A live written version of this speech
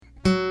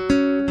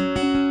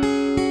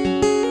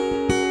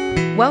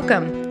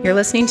Welcome. You're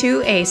listening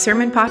to a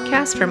sermon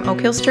podcast from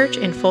Oak Hills Church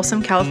in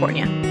Folsom,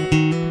 California.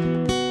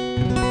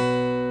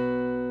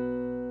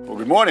 Well,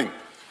 good morning.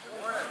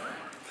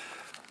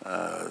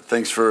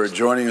 Thanks for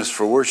joining us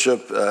for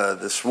worship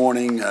this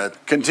morning.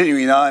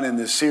 Continuing on in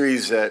this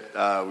series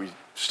that we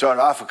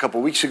started off a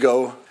couple weeks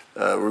ago.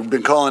 We've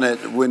been calling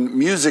it When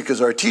Music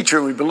is Our Teacher,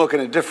 and we've been looking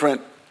at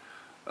different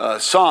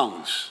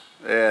songs.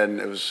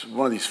 And it was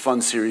one of these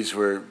fun series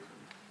where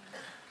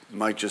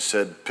Mike just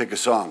said, pick a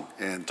song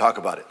and talk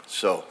about it.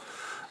 So,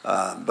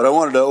 but I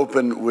wanted to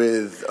open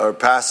with our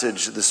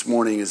passage this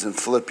morning is in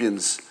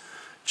Philippians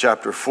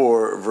chapter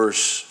 4,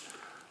 verse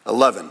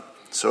 11.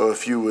 So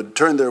if you would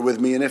turn there with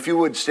me, and if you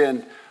would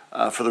stand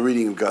for the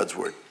reading of God's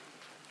word.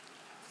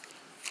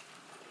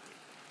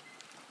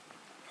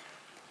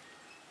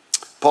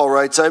 Paul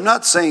writes, I am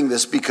not saying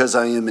this because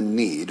I am in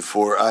need,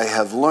 for I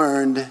have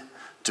learned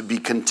to be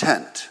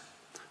content,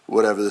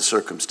 whatever the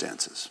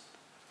circumstances.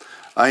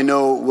 I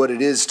know what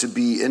it is to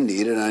be in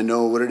need, and I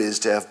know what it is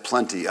to have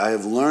plenty. I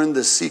have learned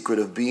the secret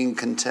of being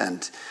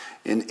content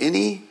in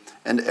any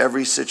and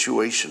every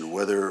situation,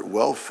 whether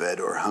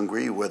well-fed or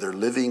hungry, whether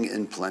living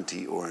in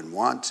plenty or in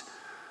want.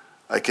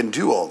 I can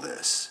do all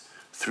this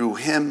through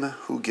him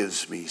who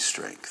gives me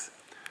strength.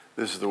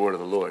 This is the word of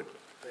the Lord.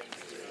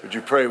 Would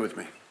you pray with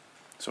me?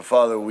 So,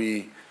 Father,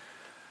 we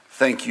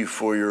thank you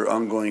for your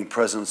ongoing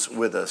presence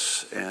with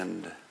us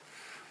and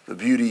the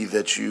beauty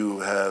that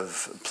you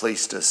have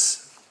placed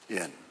us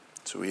in.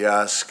 So we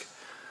ask,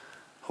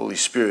 Holy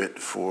Spirit,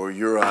 for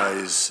your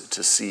eyes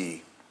to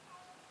see.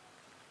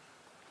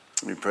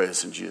 We pray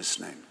this in Jesus'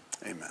 name.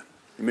 Amen.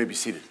 You may be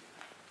seated.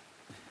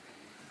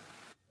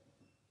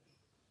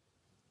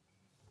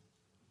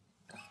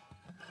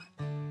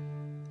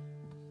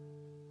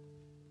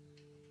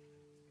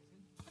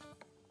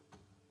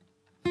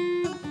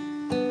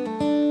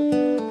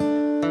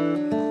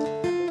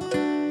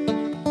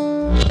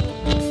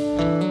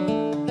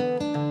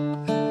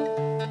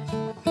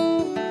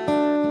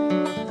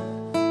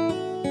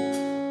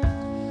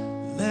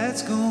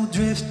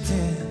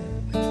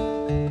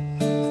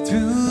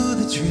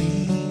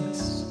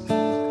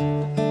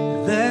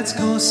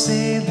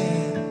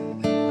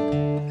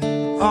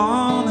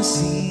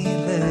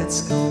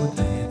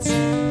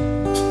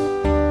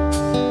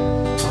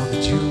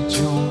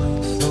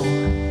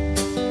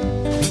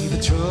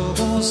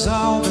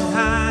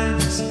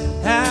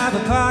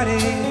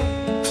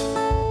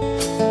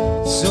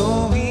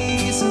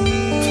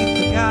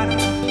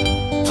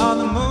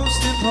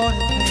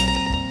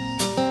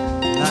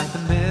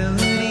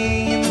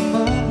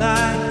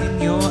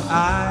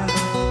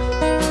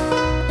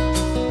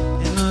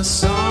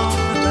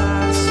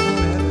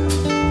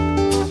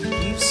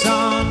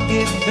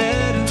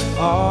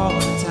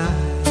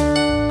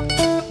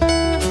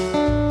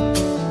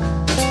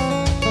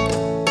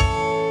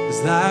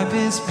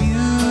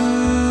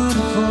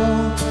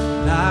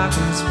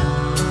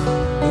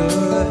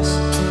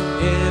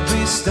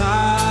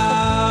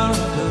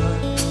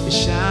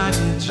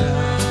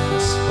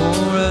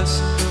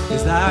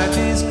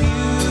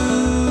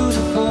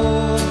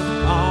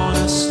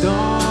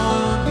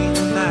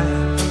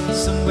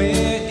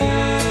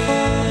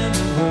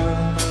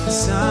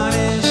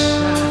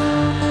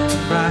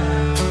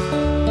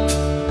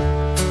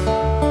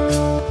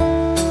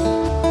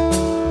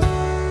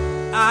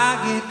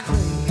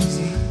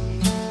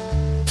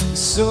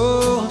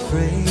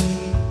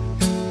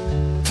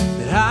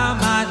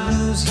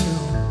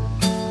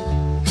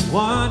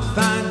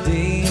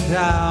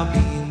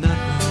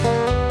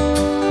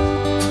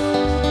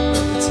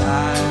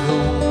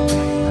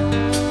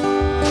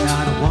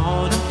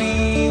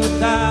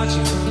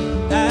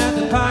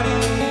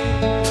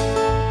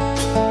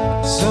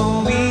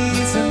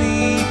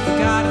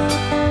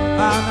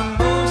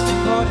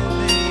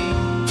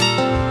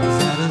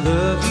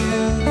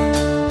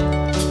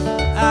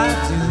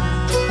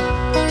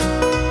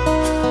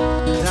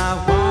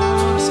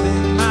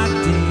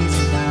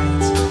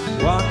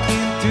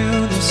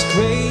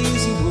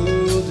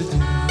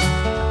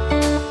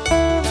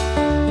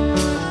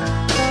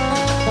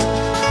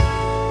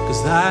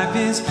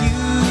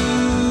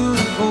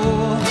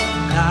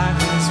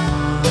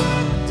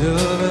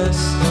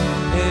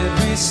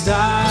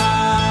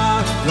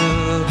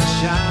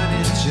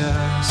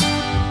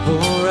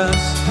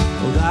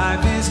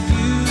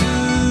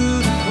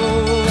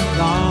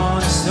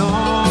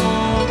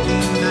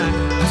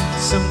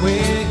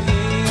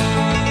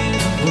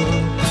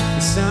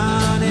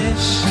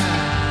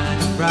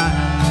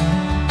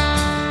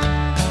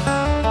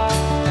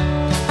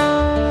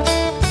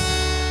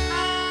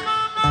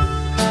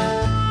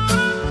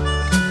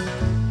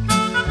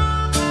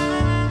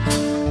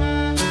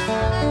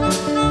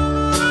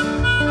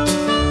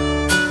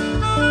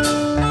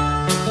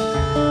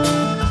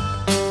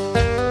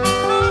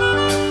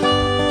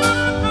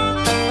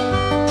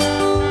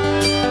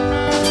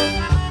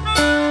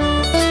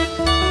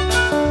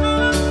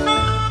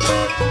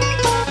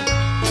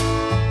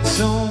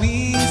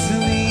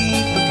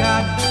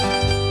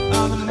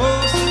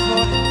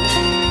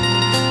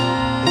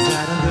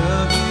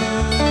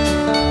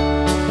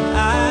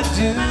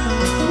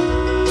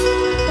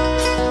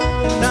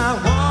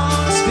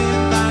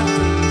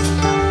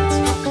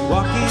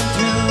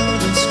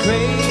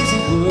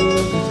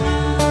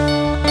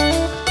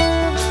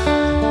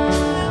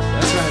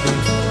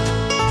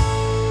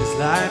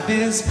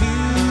 is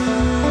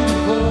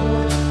beautiful,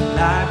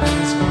 life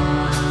is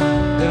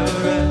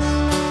wondrous.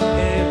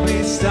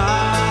 Every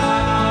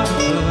star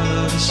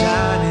above is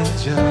shining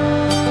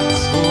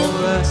just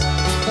for us.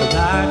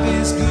 Life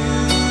is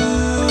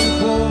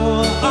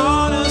beautiful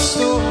on a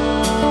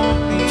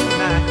stormy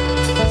night.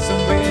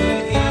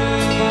 Somewhere in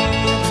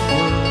the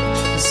world,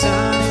 the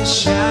sun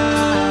is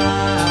shining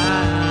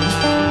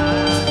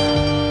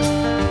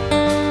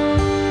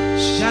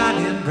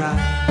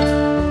bright.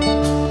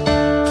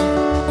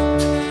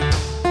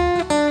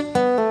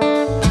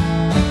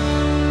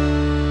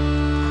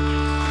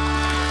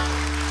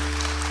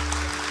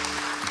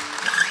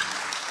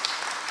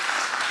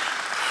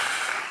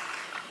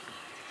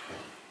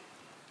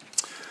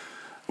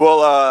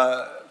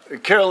 Well,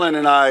 Carolyn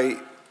and I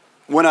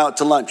went out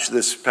to lunch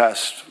this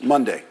past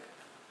Monday.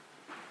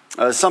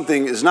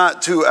 Something is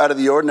not too out of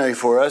the ordinary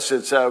for us.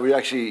 It's we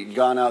actually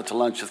gone out to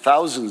lunch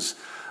thousands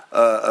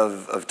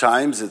of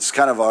times. It's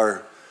kind of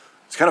our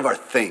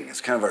thing.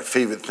 It's kind of our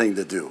favorite thing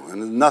to do,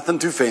 and nothing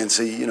too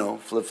fancy.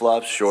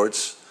 Flip-flops,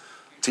 shorts,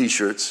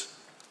 T-shirts.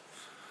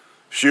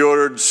 She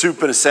ordered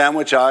soup and a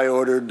sandwich. I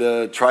ordered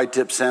a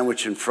tri-tip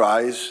sandwich and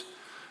fries.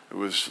 It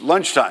was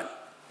lunchtime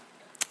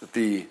at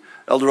the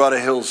El Dorado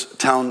Hills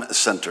Town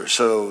Center.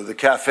 So the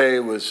cafe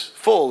was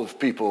full of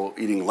people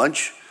eating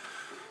lunch.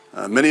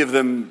 Many of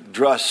them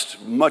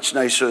dressed much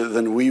nicer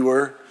than we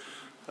were,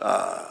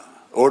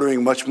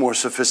 ordering much more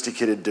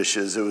sophisticated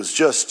dishes. It was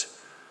just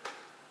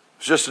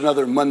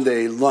another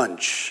Monday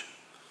lunch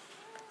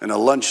in a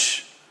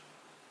lunch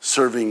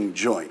serving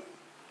joint.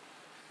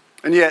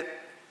 And yet,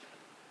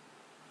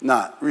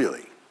 not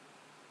really.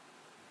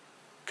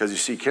 Because you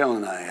see,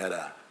 Carolyn and I had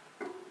a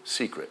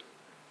secret.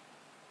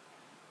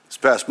 This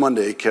past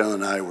Monday,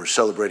 Carolyn and I were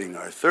celebrating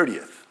our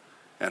 30th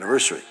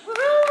anniversary.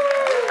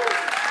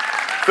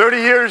 30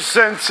 years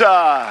since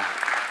that.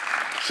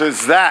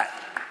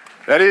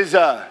 That is,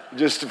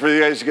 just for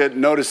you guys to get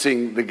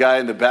noticing the guy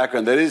in the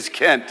background, that is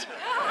Kent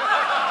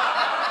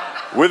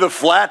with a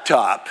flat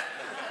top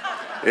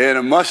and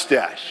a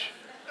mustache.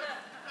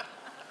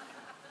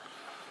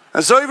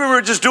 And so even we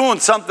were just doing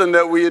something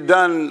that we had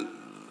done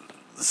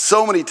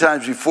so many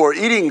times before,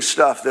 eating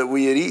stuff that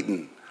we had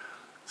eaten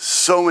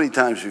so many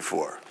times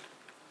before.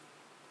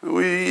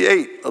 We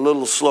ate a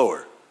little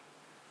slower.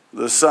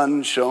 The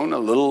sun shone a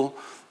little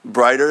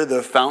brighter.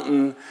 The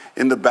fountain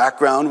in the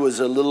background was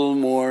a little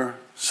more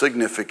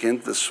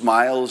significant. The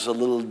smiles a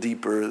little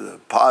deeper. The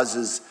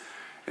pauses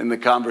in the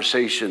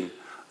conversation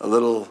a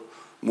little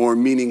more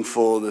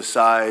meaningful. The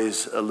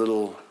sighs a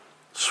little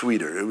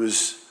sweeter. It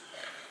was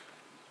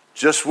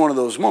just one of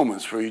those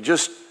moments where you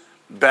just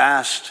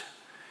basked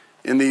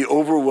in the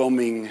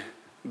overwhelming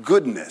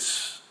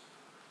goodness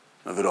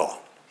of it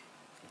all.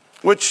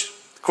 Which,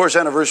 of course,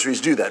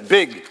 anniversaries do that.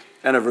 Big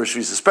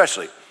anniversaries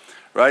especially,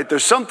 right?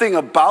 There's something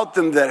about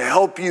them that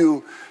help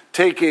you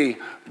take a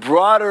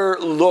broader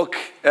look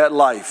at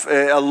life,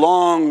 a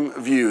long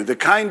view, the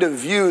kind of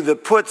view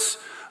that puts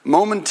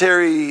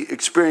momentary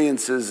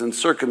experiences and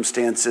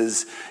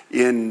circumstances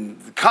in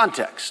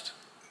context,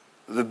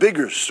 the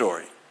bigger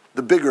story,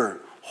 the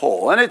bigger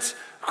whole. And it's,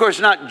 of course,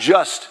 not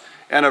just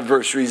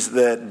anniversaries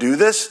that do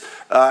this.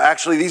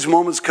 Actually, these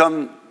moments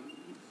come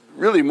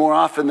really more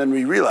often than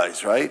we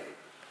realize, right?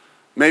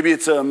 Maybe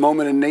it's a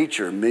moment in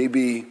nature.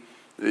 Maybe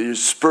you're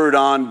spurred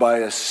on by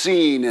a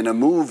scene in a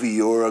movie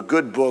or a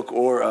good book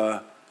or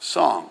a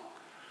song.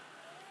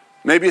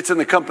 Maybe it's in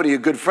the company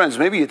of good friends.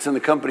 Maybe it's in the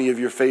company of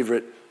your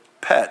favorite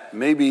pet.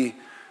 Maybe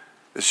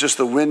it's just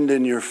the wind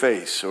in your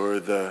face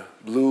or the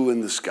blue in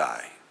the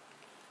sky.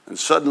 And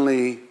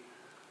suddenly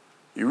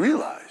you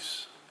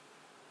realize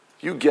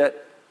you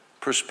get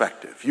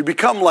perspective. You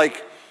become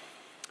like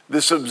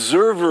this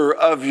observer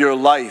of your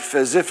life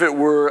as if it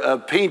were a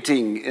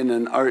painting in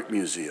an art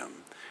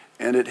museum.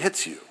 And it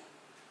hits you.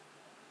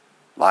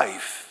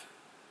 Life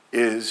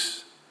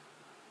is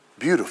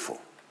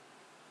beautiful.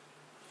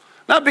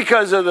 Not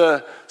because of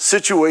the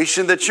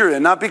situation that you're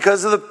in, not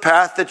because of the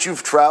path that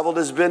you've traveled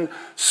has been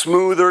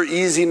smooth or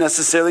easy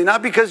necessarily,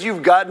 not because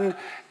you've gotten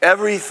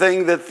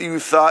everything that you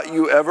thought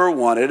you ever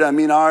wanted. I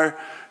mean, our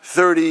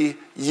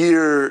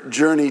 30-year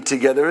journey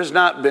together has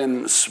not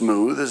been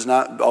smooth, has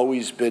not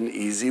always been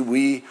easy.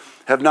 We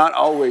have not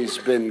always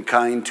been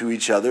kind to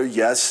each other.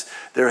 Yes,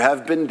 there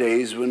have been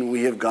days when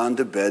we have gone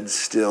to bed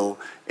still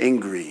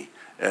angry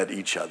at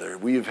each other.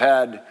 We've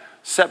had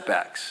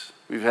setbacks.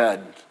 We've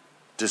had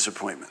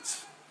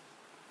disappointments.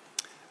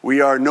 We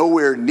are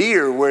nowhere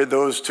near where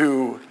those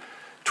two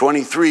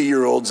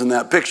 23-year-olds in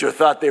that picture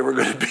thought they were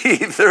going to be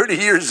 30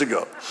 years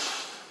ago.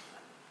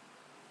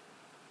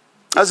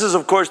 This is,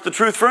 of course, the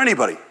truth for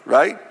anybody,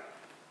 right?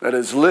 That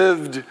has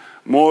lived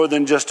more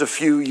than just a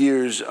few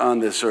years on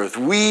this earth.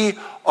 We,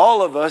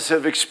 all of us,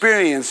 have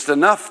experienced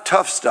enough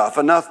tough stuff,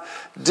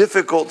 enough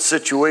difficult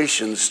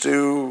situations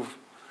to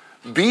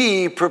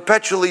be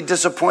perpetually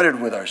disappointed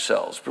with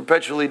ourselves,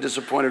 perpetually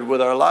disappointed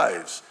with our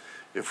lives,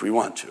 if we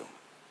want to.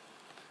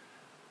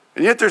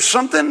 And yet there's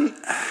something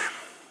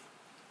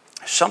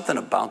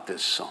about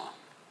this song.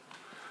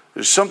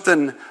 There's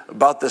something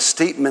about the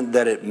statement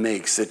that it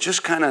makes that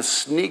just kind of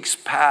sneaks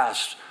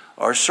past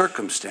our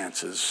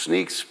circumstances,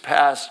 sneaks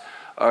past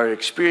our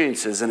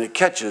experiences, and it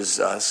catches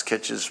us,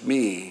 catches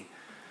me,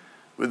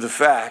 with the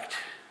fact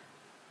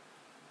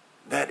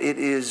that it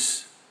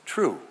is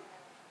true.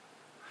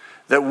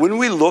 That when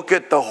we look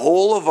at the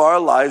whole of our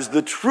lives,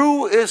 the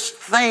truest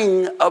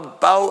thing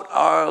about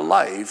our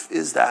life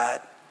is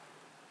that,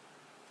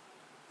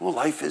 well,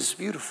 life is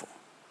beautiful.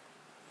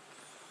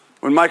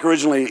 When Mike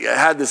originally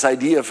had this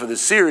idea for the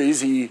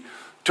series, he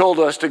told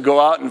us to go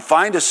out and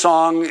find a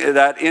song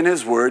that, in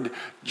his word,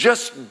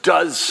 just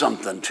does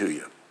something to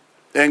you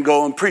and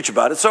go and preach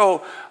about it.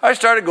 So I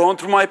started going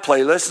through my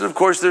playlist, and of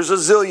course there's a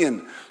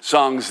zillion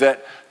songs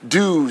that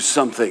do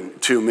something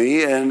to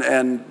me.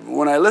 And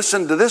when I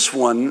listened to this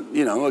one,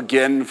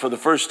 again for the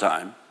first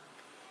time,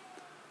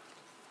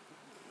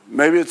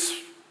 maybe it's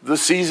the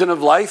season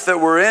of life that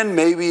we're in,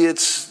 maybe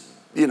it's,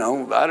 I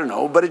don't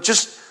know, but it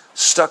just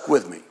stuck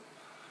with me.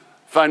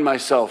 Find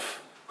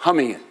myself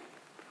humming it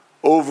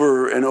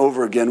over and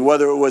over again,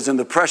 whether it was in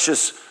the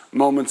precious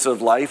moments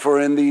of life or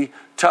in the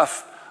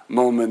tough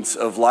moments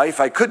of life.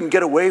 I couldn't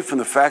get away from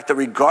the fact that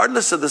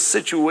regardless of the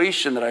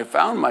situation that I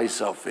found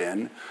myself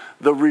in,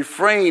 the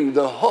refrain,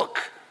 the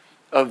hook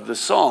of the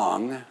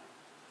song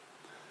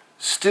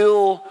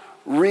still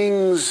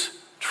rings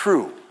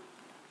true.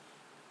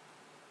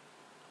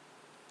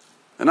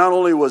 And not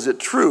only was it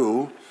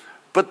true,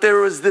 but there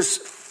was this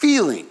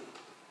feeling.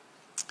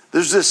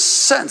 There's this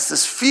sense,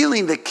 this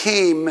feeling that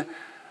came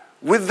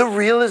with the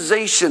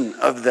realization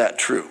of that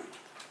true.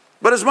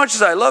 But as much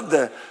as I loved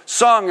the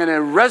song and it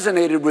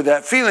resonated with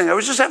that feeling, I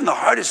was just having the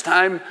hardest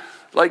time,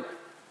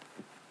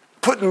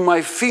 putting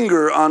my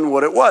finger on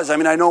what it was. I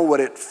mean, I know what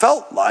it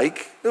felt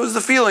like. It was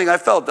the feeling I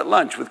felt at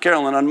lunch with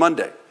Carolyn on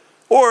Monday.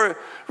 Or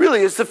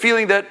really, it's the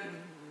feeling that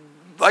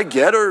I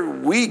get or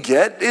we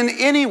get in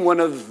any one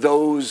of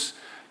those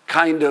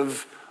kind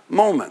of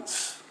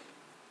moments.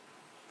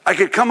 I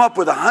could come up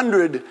with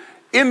 100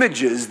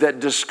 images that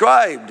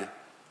described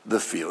the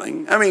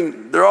feeling. I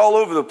mean, they're all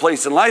over the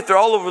place in life. They're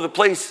all over the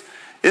place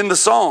in the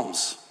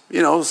Psalms.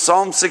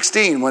 Psalm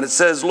 16, when it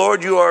says,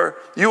 Lord, you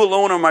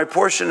alone are my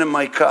portion and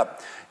my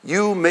cup.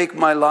 You make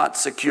my lot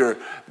secure.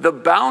 The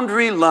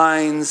boundary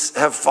lines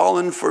have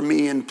fallen for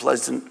me in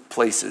pleasant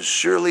places.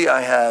 Surely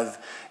I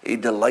have a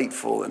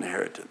delightful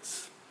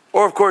inheritance.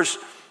 Or, of course,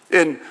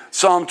 in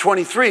Psalm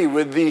 23,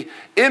 with the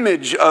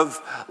image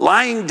of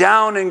lying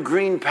down in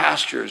green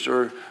pastures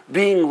or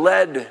being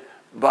led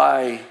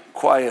by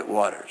quiet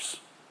waters.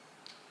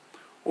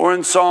 Or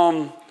in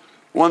Psalm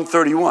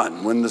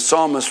 131, when the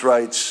psalmist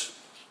writes,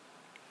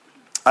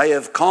 I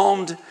have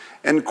calmed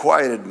and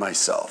quieted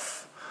myself.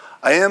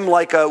 I am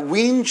like a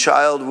weaned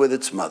child with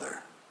its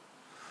mother.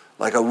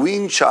 Like a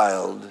weaned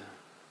child,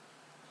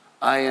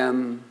 I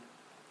am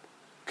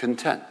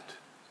content.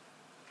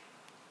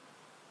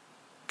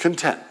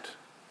 Content.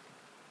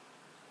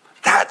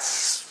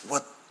 That's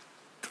what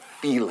the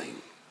feeling,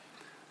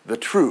 the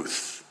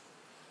truth,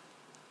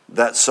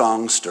 that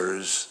song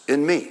stirs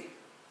in me.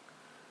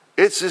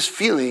 It's this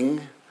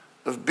feeling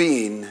of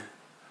being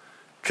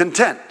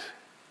content.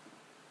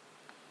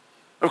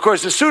 Of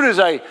course, as soon as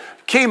I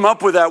came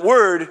up with that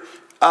word,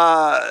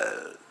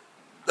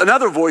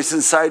 another voice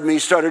inside me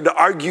started to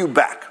argue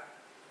back.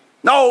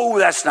 No,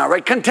 that's not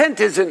right. Content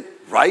isn't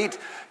right.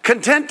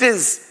 Content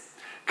is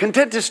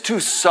too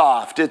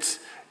soft.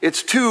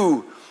 It's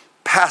too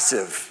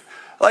passive.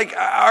 Like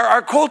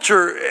our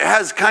culture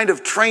has kind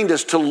of trained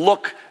us to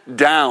look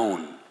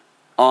down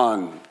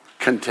on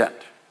content.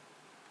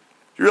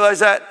 You realize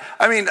that?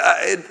 I mean,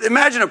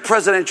 imagine a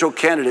presidential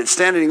candidate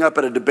standing up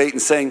at a debate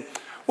and saying,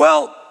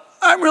 well,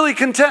 I'm really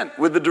content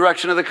with the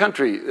direction of the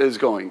country is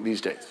going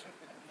these days.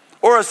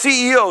 Or a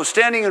CEO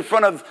standing in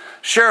front of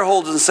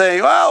shareholders and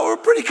saying, well, we're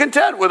pretty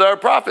content with our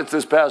profits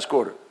this past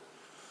quarter.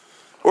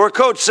 Or a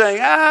coach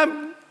saying,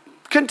 I'm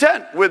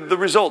content with the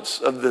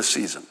results of this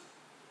season.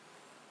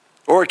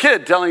 Or a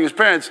kid telling his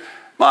parents,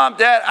 Mom,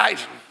 Dad,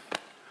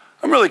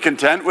 I'm really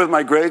content with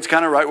my grades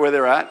kind of right where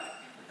they're at.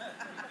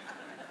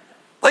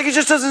 Like, it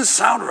just doesn't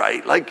sound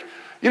right. Like,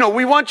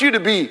 we want you to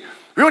be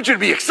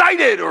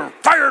excited or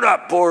fired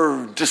up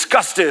or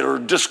disgusted or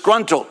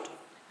disgruntled.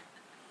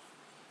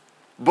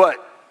 But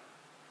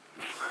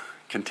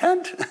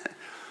content?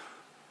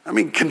 I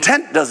mean,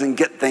 content doesn't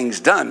get things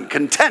done.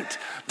 Content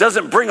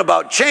doesn't bring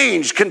about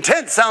change.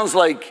 Content sounds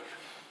like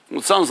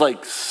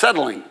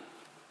settling. It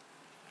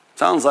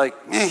sounds like,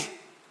 I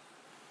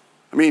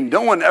mean,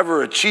 no one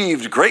ever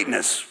achieved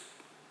greatness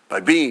by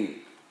being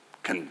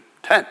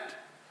content.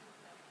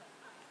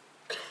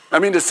 I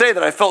mean, to say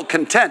that I felt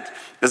content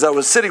as I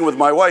was sitting with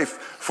my wife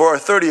for our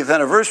 30th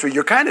anniversary,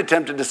 you're kind of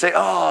tempted to say,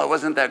 oh, it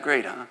wasn't that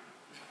great, huh?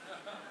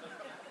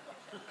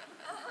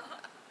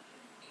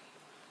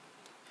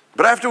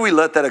 But after we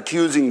let that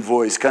accusing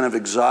voice kind of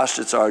exhaust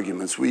its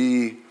arguments,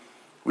 we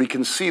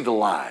can see the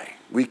lie.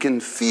 We can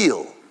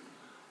feel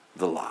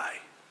the lie.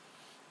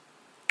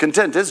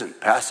 Content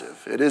isn't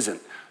passive. It isn't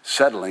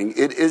settling.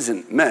 It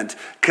isn't meant.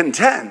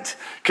 Content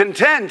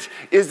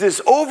is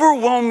this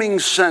overwhelming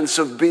sense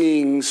of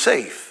being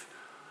safe.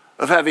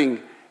 of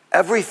having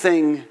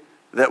everything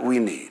that we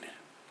need.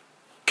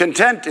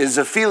 Content is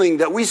a feeling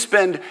that we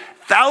spend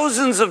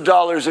thousands of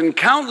dollars and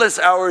countless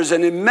hours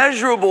and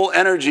immeasurable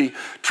energy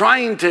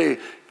trying to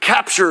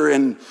capture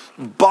and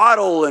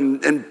bottle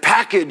and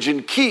package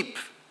and keep.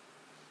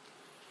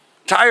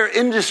 Entire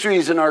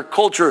industries in our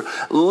culture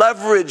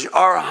leverage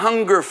our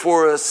hunger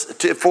for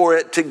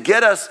it to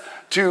get us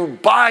to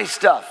buy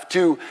stuff,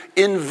 to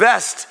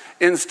invest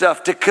in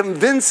stuff, to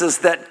convince us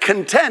that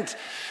content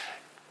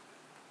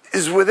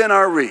is within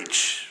our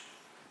reach.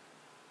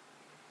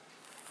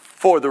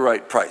 For the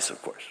right price, of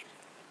course.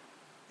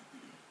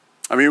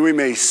 I mean, we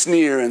may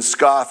sneer and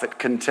scoff at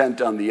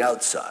content on the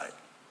outside,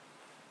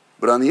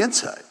 but on the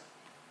inside,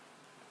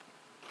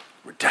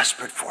 we're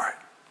desperate for it.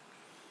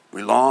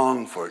 We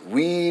long for it.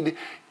 We'd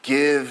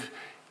give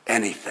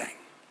anything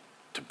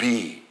to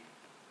be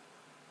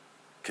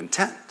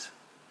content.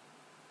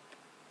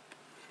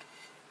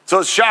 So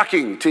it's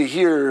shocking to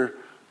hear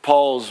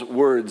Paul's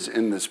words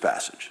in this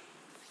passage.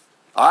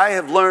 I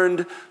have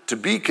learned to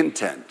be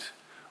content,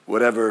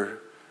 whatever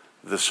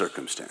the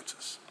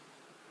circumstances.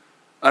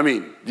 I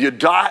mean, the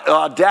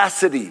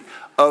audacity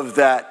of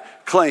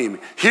that claim.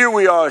 Here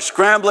we are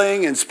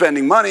scrambling and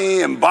spending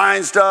money and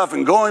buying stuff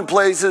and going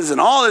places and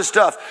all this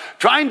stuff,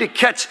 trying to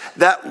catch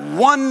that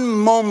one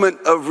moment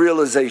of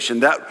realization,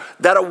 that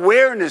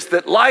awareness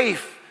that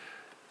life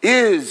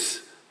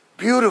is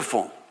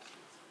beautiful.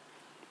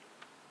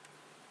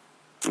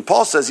 And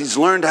Paul says he's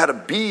learned how to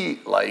be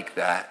like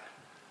that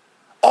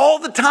all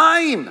the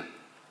time.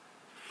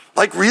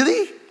 Like,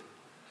 really?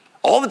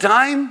 All the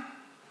time?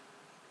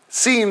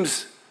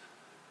 Seems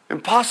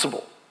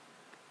impossible.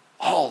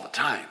 All the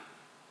time.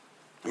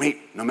 I mean,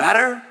 no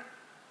matter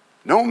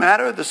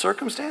the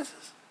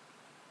circumstances.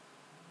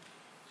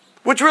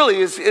 Which really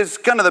is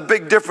kind of the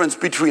big difference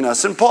between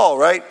us and Paul,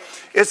 right?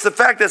 It's the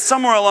fact that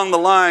somewhere along the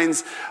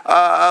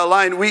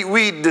line,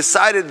 we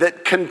decided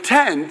that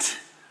content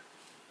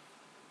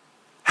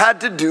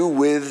had to do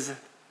with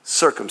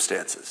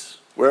circumstances.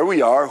 Where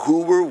we are,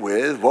 who we're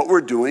with, what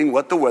we're doing,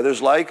 what the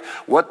weather's like,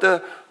 what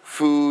the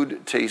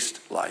food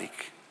tastes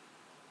like.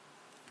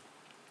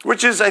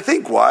 Which is, I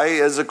think, why,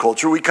 as a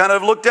culture, we kind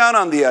of look down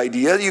on the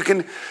idea. You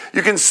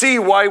can see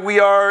why we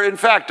are, in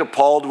fact,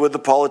 appalled with the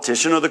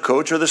politician or the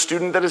coach or the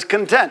student that is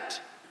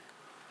content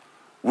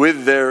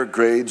with their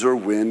grades or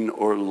win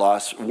or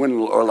loss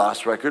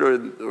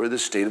record or the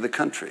state of the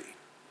country.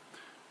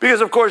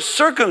 Because, of course,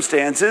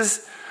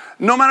 circumstances,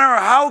 no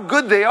matter how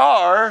good they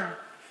are,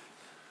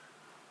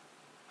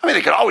 I mean,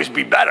 they could always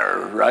be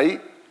better, right?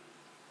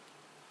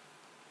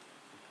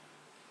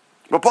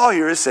 But Paul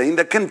here is saying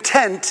that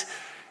content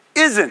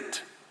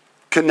isn't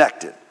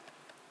connected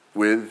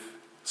with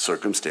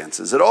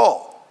circumstances at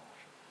all.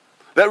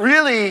 That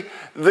really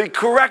the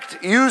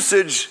correct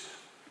usage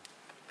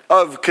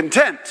of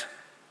content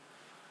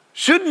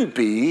shouldn't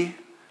be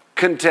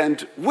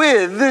content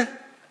with,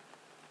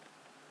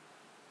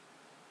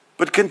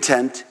 but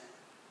content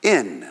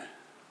in.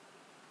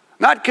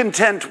 Not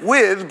content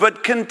with,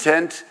 but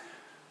content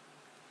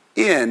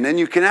in. And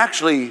you can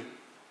actually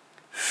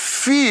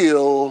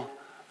feel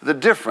the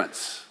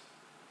difference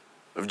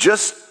of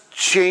just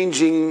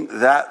changing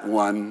that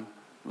one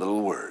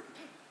little word.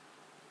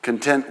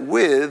 Content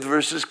with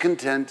versus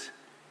content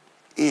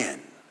in.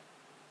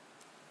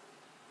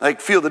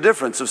 Like, feel the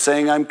difference of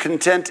saying I'm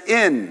content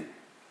in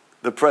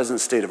the present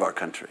state of our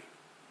country.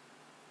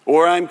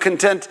 Or I'm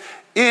content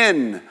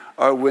in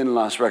our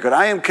win-loss record.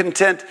 I am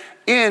content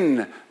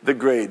in the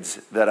grades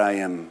that I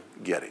am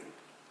getting.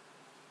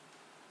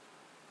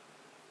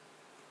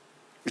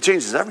 It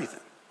changes everything.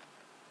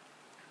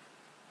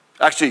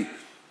 Actually,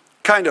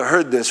 kind of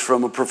heard this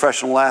from a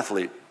professional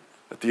athlete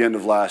at the end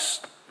of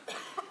last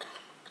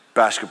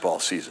basketball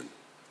season.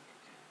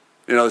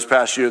 You know, this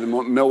past year, the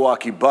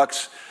Milwaukee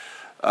Bucks,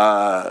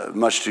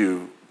 much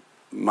to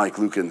Mike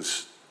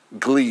Lucan's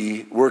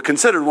glee, were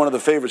considered one of the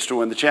favorites to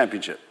win the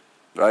championship,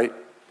 right?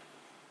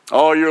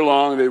 All year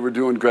long, they were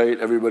doing great.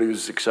 Everybody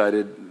was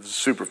excited. It was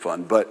super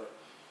fun. But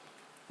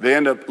they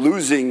end up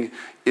losing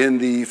in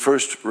the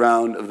first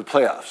round of the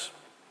playoffs.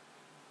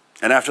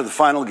 And after the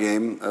final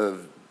game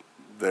of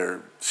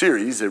their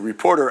series, a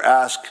reporter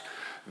asked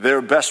their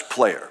best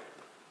player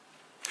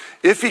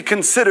if he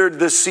considered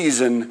this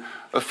season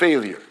a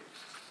failure.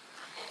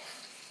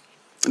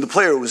 And the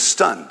player was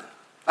stunned.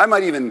 I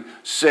might even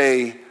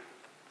say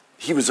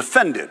he was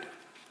offended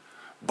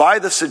by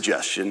the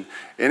suggestion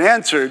and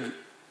answered,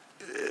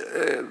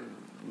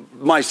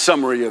 my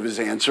summary of his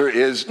answer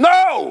is,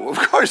 no, of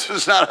course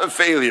it's not a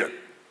failure.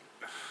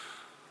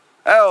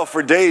 Well,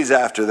 for days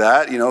after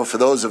that, you know, for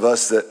those of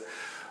us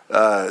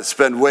that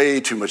spend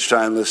way too much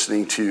time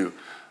listening to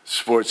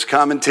sports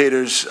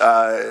commentators,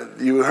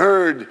 you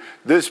heard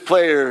this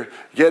player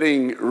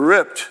getting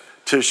ripped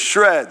to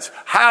shreds.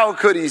 How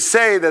could he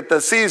say that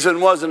the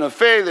season wasn't a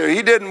failure?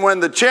 He didn't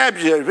win the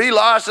championship. He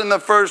lost in the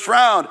first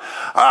round.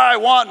 I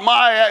want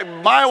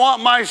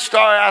my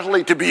star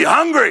athlete to be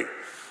hungry.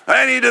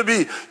 I need to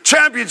be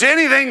champions.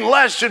 Anything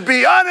less should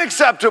be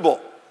unacceptable.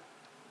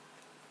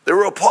 They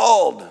were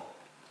appalled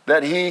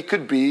that he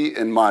could be,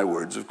 in my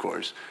words, of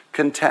course,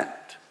 content,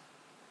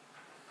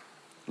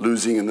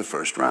 losing in the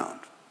first round.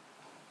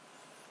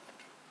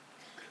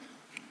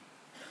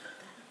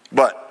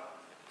 But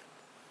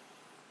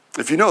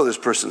if you know this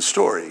person's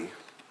story,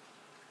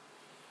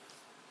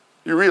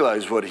 you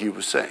realize what he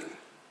was saying.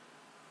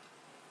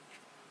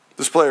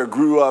 This player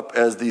grew up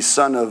as the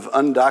son of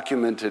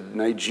undocumented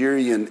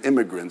Nigerian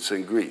immigrants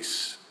in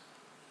Greece.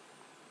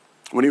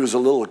 When he was a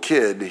little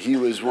kid, he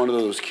was one of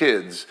those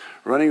kids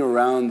running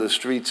around the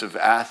streets of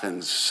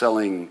Athens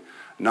selling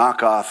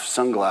knockoff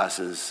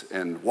sunglasses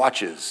and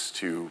watches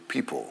to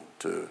people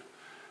to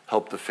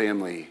help the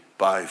family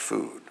buy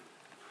food.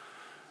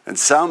 And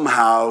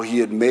somehow he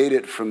had made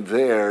it from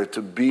there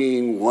to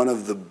being one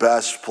of the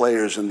best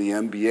players in the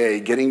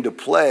NBA, getting to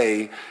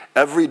play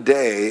every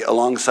day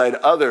alongside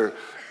other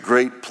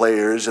great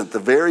players at the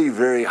very,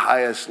 very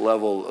highest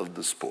level of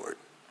the sport.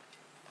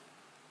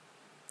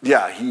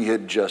 Yeah, he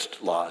had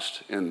just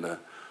lost in the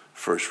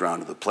first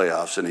round of the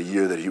playoffs in a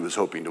year that he was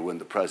hoping to win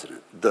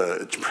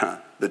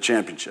the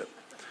championship.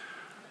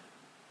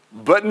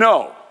 But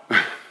no,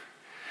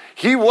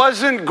 he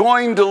wasn't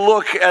going to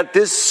look at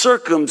this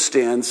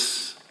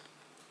circumstance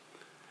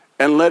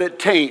and let it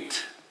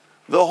taint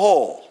the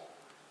whole.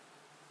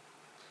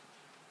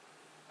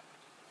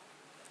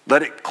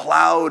 Let it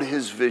cloud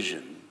his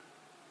vision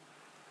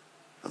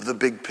of the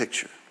big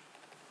picture.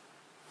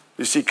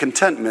 You see,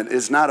 contentment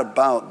is not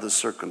about the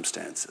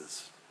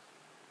circumstances,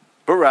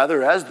 but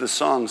rather, as the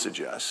song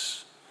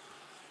suggests,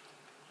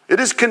 it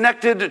is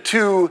connected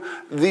to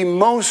the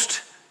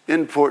most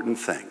important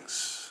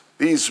things.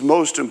 These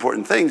most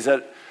important things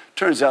that,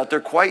 turns out, they're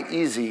quite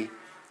easy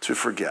to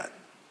forget.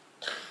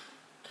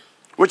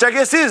 Which I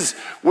guess is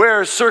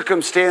where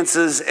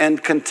circumstances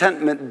and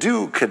contentment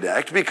do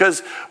connect,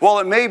 because while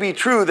it may be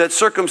true that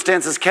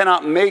circumstances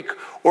cannot make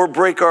or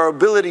break our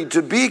ability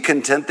to be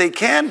content, they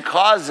can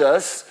cause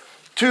us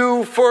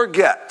to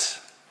forget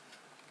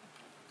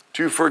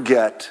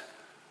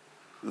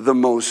the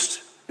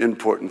most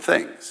important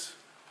things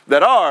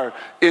that are,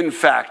 in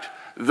fact,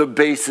 the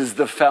basis,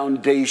 the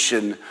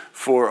foundation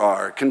for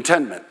our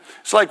contentment.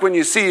 It's like when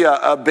you see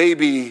a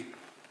baby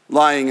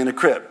lying in a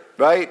crib,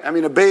 right? I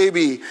mean, a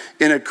baby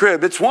in a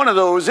crib, it's one of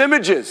those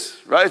images,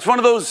 right? It's one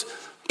of those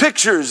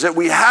pictures that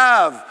we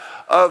have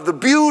of the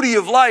beauty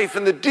of life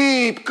and the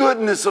deep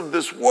goodness of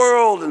this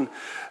world and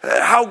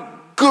how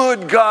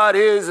good God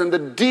is and the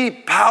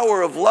deep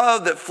power of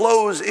love that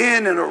flows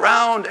in and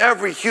around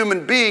every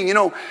human being. You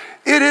know,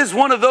 it is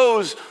one of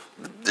those,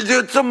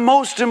 it's the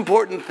most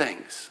important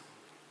things.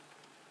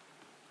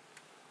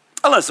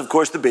 Unless, of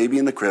course, the baby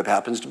in the crib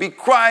happens to be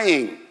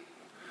crying,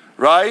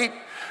 right?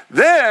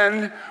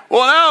 Then,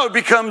 well, now it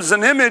becomes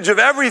an image of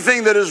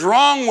everything that is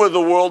wrong with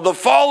the world, the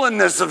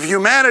fallenness of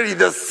humanity,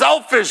 the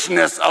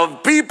selfishness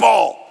of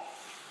people.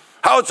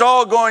 How it's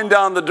all going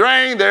down the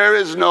drain. There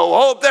is no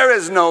hope. There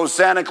is no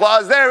Santa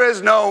Claus. There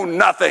is no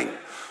nothing.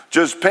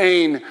 Just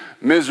pain,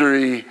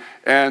 misery,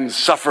 and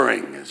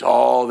suffering is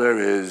all there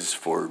is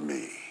for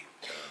me.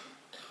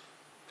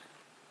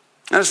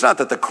 And it's not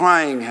that the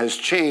crying has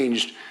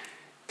changed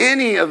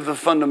any of the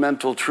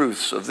fundamental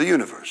truths of the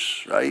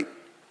universe, right?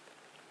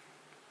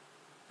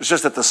 It's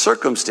just that the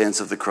circumstance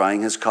of the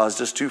crying has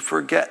caused us to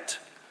forget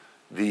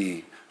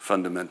the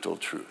fundamental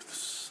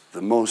truths,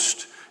 the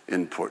most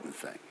important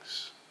things.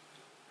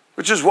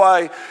 Which is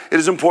why it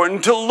is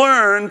important to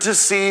learn to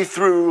see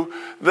through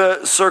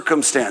the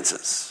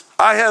circumstances.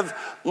 I have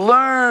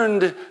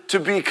learned to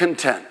be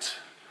content,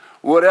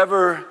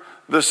 whatever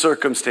the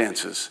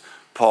circumstances,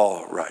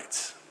 Paul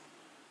writes.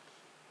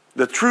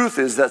 The truth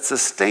is that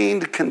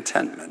sustained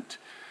contentment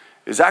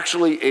is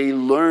actually a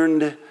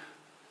learned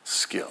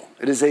skill.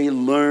 It is a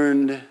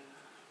learned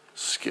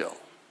skill.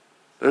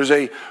 There's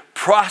a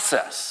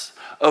process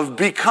of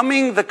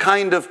becoming the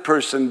kind of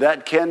person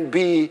that can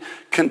be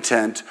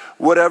content,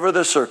 whatever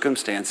the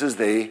circumstances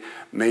they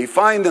may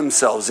find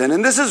themselves in.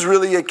 And this is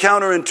really a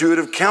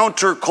counterintuitive,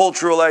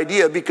 countercultural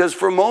idea, because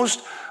for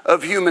most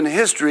of human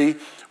history,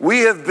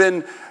 we have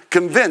been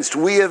convinced,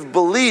 we have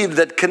believed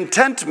that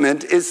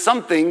contentment is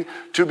something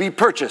to be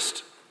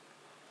purchased.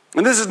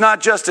 And this is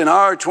not just in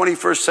our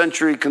 21st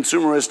century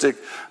consumeristic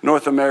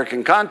North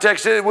American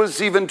context. It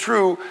was even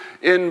true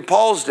in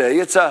Paul's day.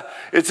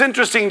 It's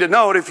interesting to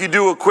note, if you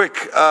do a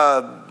quick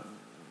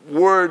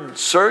word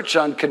search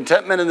on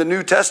contentment in the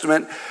New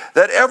Testament,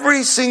 that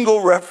every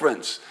single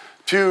reference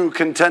to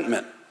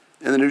contentment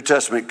in the New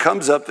Testament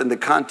comes up in the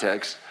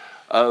context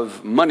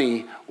of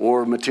money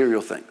or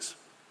material things.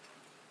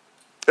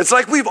 It's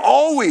like we've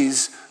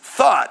always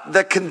thought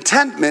that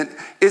contentment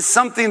is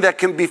something that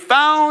can be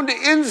found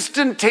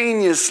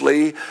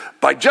instantaneously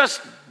by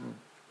just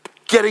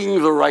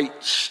getting the right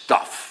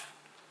stuff.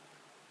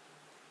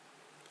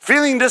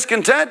 Feeling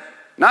discontent,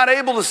 not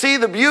able to see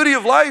the beauty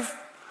of life?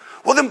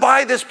 Well, then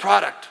buy this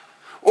product,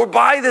 or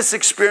buy this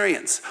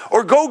experience,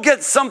 or go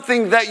get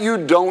something that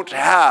you don't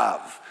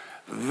have.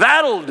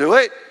 That'll do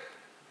it.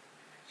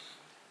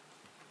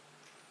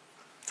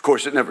 Of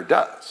course, it never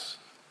does.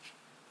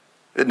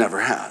 It never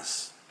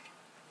has.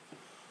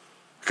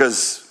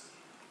 Because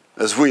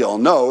As we all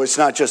know, it's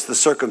not just the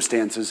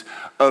circumstances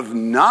of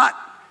not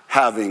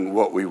having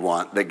what we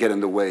want that get in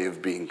the way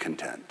of being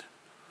content.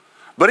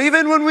 But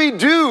even when we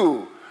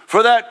do,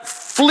 for that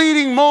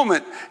fleeting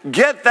moment,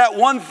 get that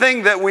one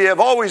thing that we have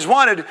always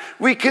wanted,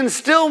 we can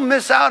still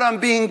miss out on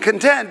being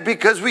content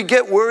because we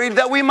get worried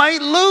that we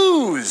might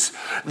lose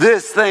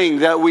this thing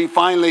that we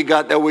finally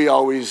got that we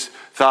always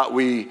thought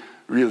we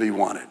really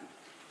wanted.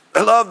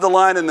 I love the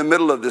line in the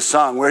middle of this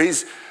song where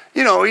he's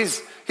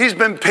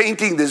been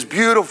painting this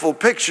beautiful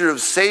picture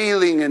of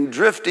sailing and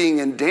drifting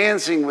and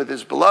dancing with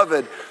his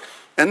beloved.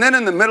 And then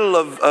in the middle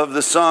of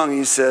the song,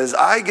 he says,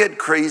 I get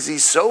crazy,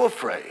 so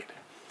afraid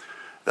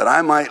that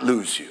I might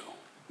lose you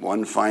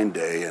one fine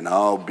day and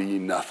I'll be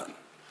nothing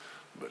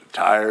but a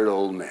tired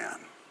old man.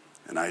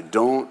 And I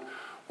don't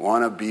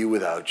want to be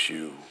without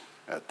you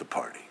at the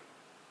party.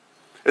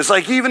 It's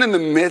like even in the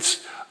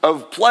midst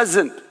of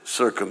pleasant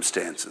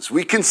circumstances,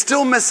 we can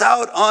still miss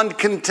out on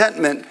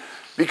contentment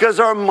because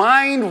our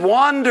mind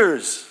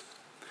wanders.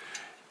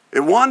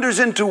 It wanders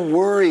into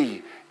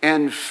worry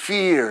and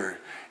fear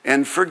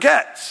and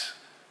forgets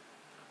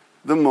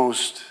the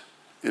most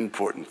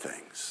important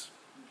things.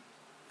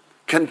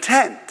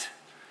 Content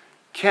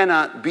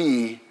cannot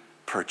be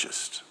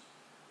purchased,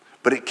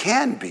 but it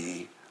can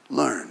be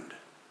learned.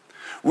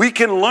 We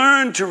can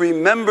learn to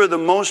remember the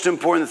most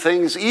important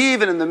things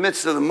even in the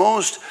midst of the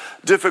most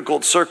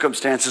difficult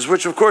circumstances,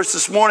 which of course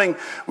this morning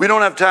we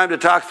don't have time to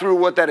talk through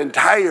what that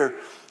entire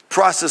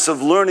process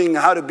of learning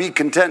how to be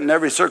content in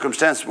every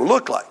circumstance will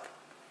look like.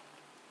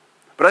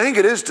 But I think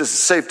it is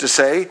safe to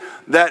say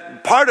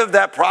that part of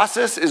that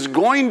process is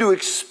going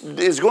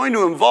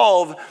to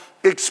involve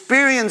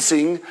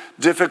experiencing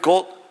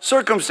difficult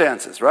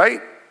circumstances,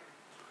 right?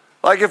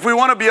 Like if we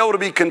want to be able to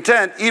be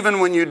content even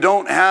when you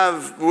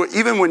have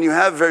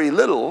very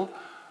little,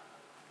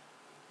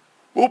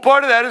 well,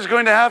 part of that is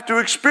going to have to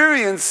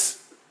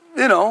experience,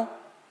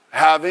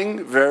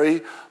 having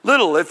very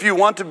little. If you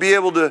want to be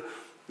able to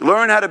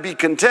learn how to be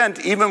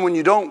content even when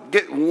you don't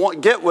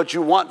get what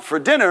you want for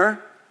dinner,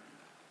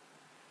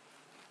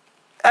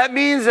 that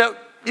means that,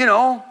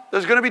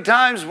 there's going to be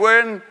times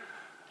when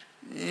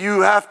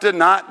you have to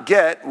not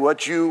get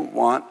what you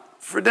want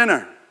for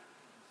dinner.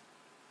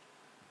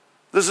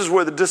 This is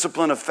where the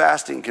discipline of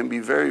fasting can be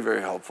very,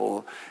 very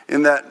helpful,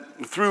 in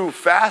that through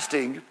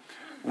fasting,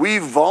 we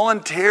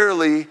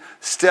voluntarily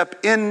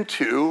step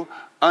into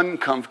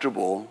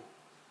uncomfortable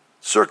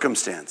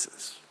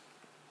circumstances.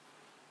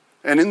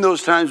 And in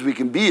those times, we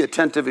can be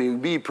attentive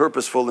and be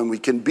purposeful, and we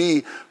can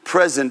be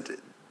present,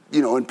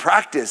 in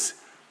practice,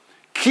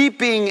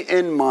 keeping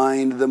in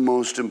mind the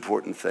most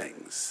important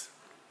things,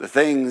 the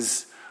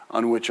things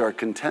on which our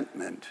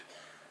contentment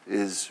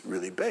is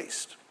really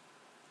based.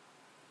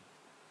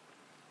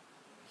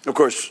 Of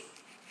course,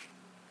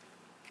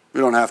 we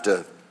don't have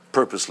to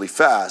purposely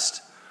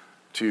fast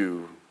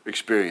to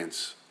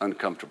experience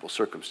uncomfortable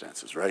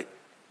circumstances, right?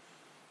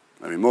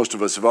 I mean, most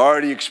of us have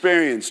already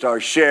experienced our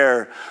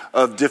share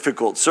of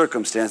difficult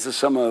circumstances.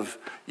 Some of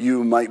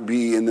you might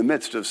be in the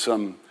midst of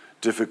some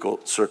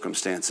difficult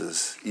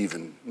circumstances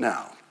even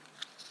now.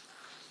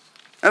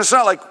 And it's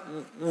not like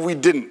we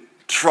didn't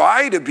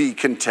try to be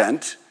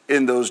content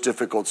in those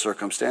difficult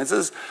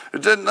circumstances.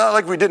 It's not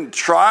like we didn't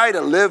try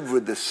to live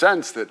with the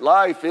sense that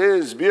life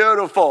is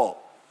beautiful,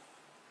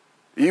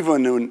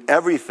 even when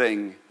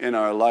everything in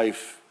our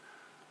life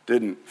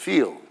didn't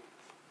feel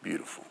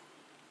beautiful.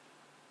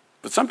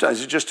 But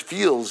sometimes it just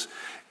feels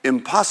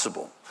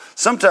impossible.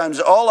 Sometimes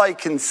all I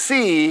can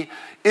see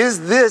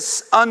is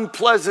this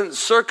unpleasant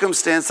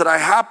circumstance that I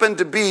happen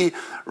to be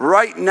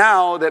right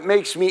now that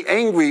makes me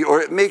angry,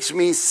 or it makes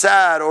me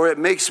sad, or it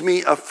makes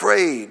me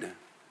afraid.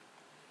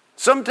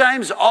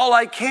 Sometimes all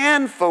I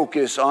can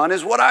focus on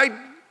is what I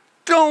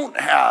don't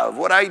have,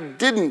 what I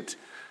didn't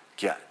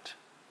get,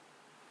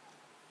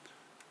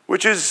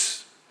 which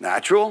is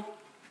natural.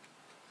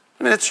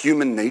 I mean, it's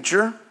human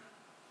nature.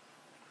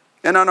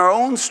 And on our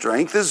own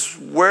strength is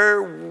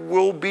where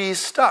we'll be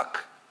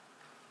stuck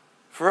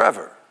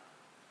forever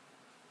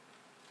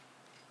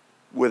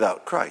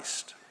without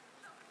Christ.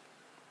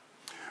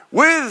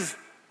 With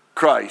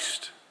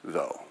Christ,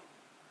 though,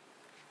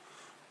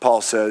 Paul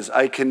says,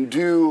 I can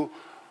do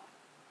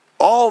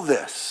all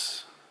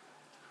this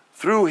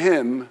through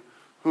him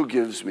who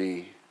gives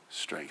me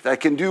strength. I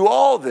can do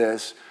all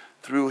this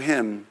through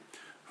him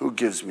who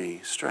gives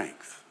me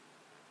strength.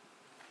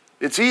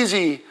 It's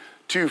easy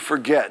to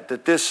forget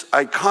that this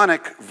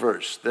iconic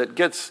verse that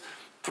gets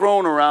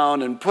thrown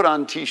around and put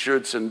on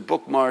t-shirts and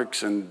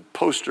bookmarks and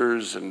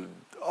posters and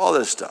all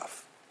this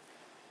stuff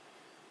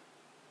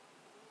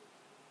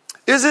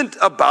isn't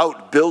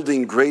about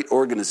building great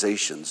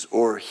organizations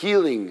or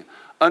healing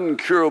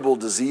uncurable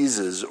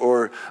diseases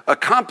or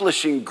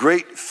accomplishing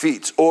great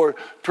feats or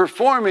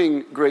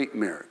performing great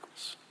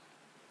miracles.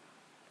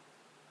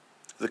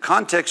 The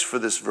context for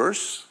this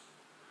verse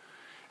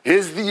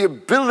is the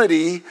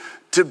ability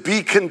to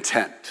be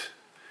content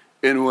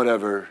in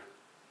whatever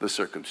the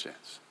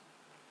circumstance.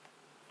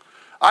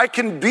 I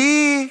can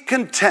be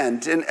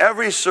content in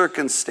every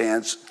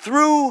circumstance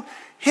through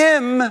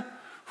him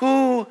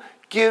who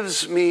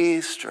gives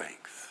me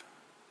strength.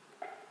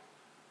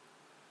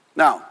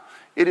 Now,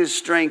 it is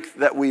strength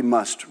that we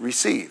must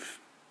receive.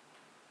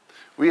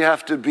 We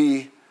have to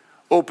be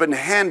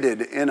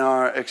open-handed in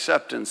our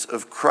acceptance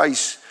of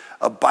Christ's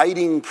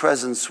abiding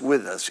presence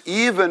with us,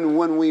 even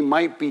when we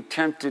might be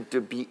tempted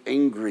to be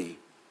angry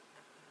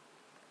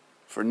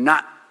for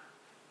not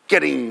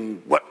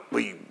getting what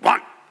we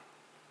want.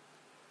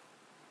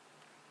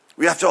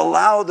 We have to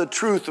allow the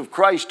truth of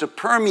Christ to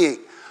permeate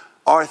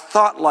our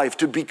thought life,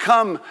 to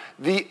become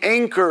the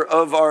anchor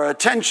of our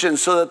attention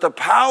so that the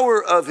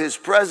power of his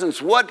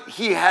presence, what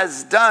he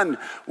has done,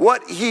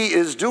 what he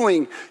is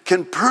doing,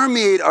 can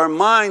permeate our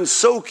minds,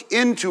 soak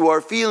into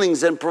our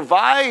feelings, and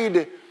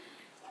provide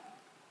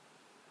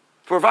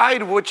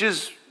what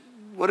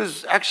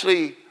is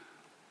actually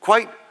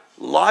quite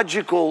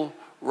logical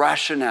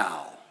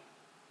rationale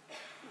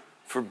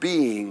for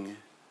being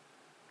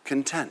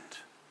content.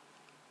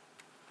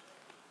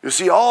 You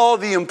see, all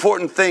the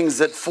important things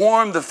that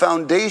form the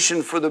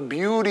foundation for the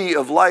beauty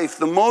of life,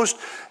 the most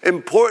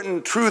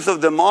important truth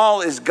of them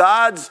all is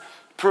God's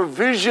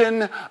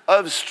provision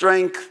of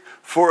strength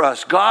for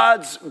us,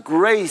 God's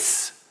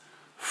grace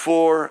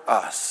for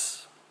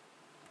us.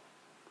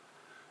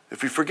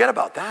 If we forget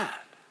about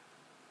that,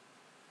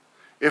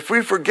 if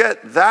we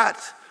forget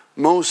that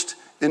most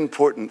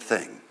important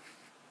thing,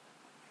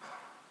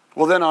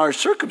 well, then our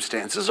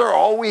circumstances are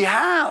all we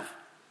have,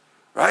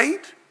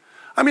 right?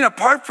 I mean,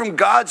 apart from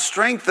God's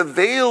strength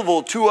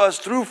available to us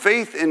through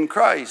faith in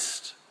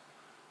Christ.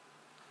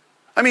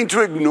 I mean,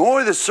 to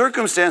ignore the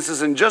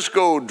circumstances and just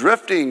go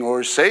drifting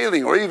or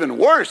sailing or even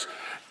worse,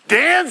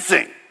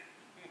 dancing.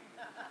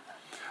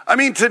 I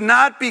mean, to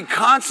not be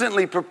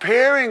constantly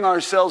preparing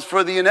ourselves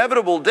for the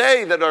inevitable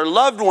day that our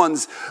loved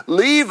ones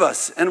leave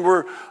us and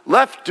we're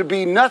left to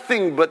be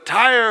nothing but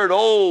tired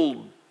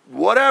old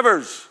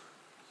whatevers,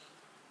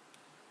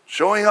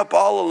 showing up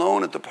all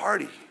alone at the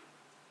party.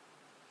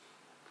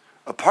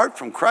 Apart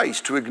from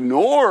Christ, to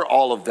ignore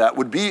all of that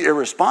would be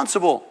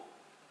irresponsible.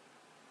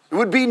 It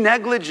would be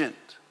negligent.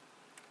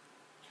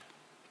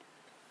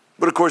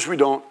 But of course, we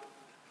don't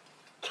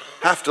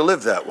have to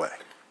live that way.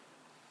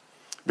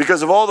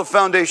 Because of all the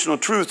foundational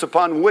truths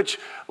upon which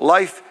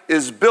life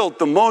is built,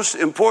 the most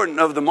important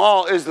of them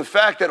all is the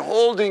fact that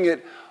holding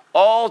it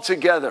all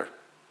together,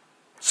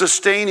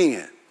 sustaining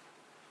it,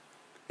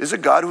 is a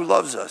God who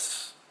loves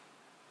us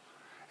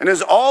and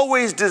is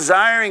always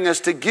desiring us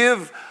to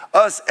give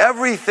us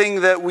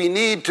everything that we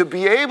need to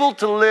be able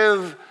to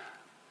live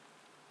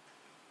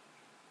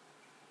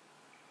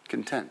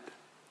content.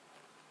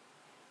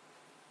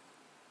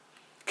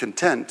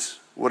 Content,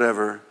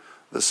 whatever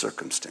the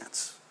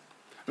circumstance.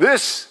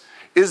 This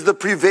is the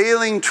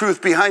prevailing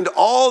truth behind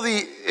all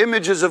the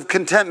images of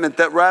contentment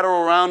that rattle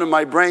around in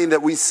my brain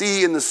that we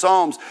see in the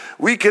Psalms.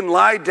 We can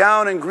lie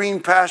down in green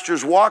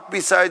pastures, walk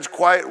beside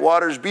quiet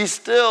waters, be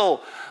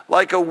still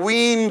like a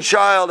weaned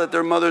child at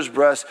their mother's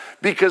breast,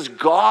 because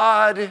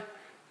God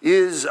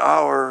is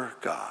our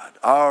God,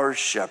 our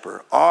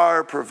shepherd,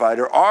 our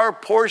provider, our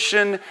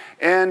portion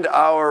and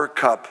our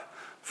cup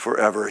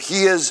forever.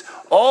 He has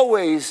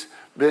always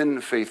been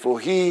faithful.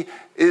 He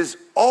is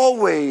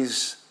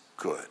always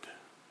good.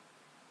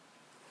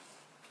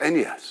 And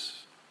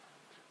yes,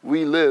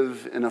 we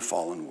live in a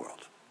fallen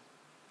world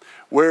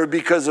where,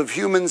 because of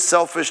human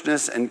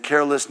selfishness and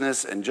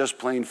carelessness and just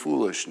plain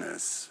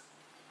foolishness,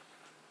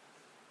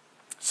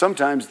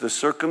 sometimes the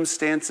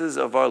circumstances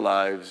of our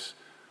lives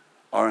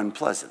are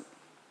unpleasant.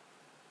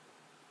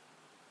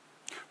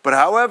 But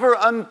however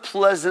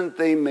unpleasant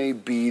they may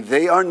be,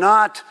 they are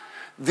not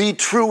the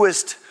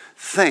truest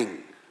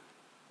thing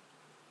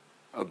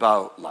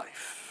about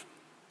life.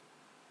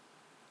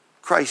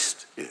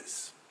 Christ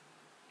is.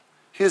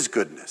 His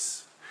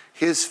goodness,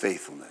 his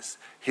faithfulness,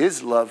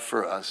 his love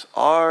for us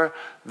are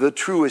the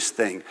truest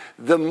thing,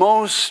 the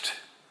most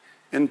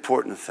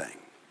important thing.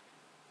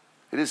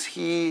 It is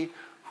he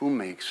who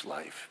makes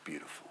life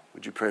beautiful.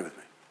 Would you pray with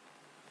me?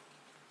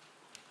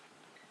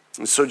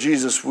 And so,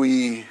 Jesus,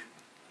 we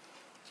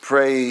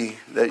pray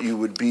that you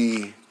would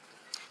be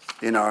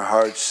in our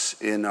hearts,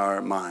 in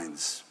our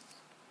minds.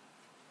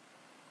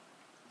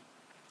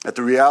 That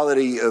the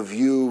reality of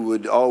you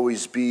would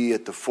always be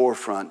at the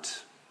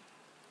forefront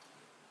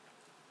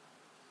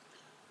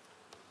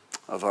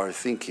of our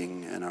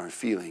thinking and our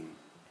feeling.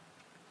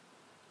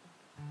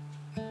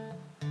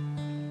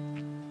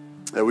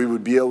 That we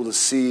would be able to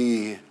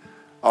see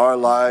our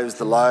lives,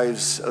 the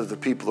lives of the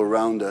people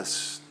around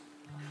us,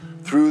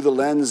 through the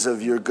lens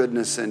of your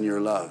goodness and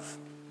your love.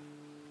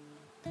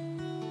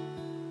 And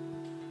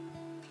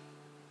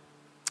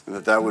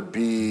that would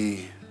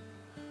be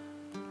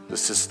the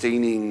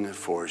sustaining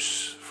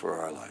force for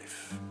our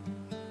life.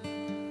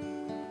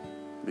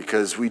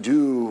 Because we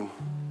do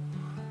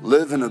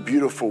live in a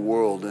beautiful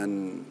world,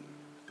 and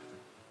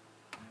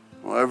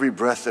well, every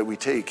breath that we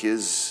take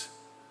is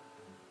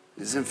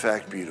in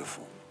fact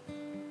beautiful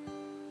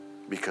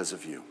because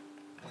of you.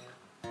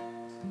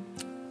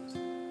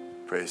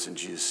 Praise in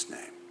Jesus'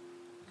 name.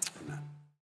 Amen.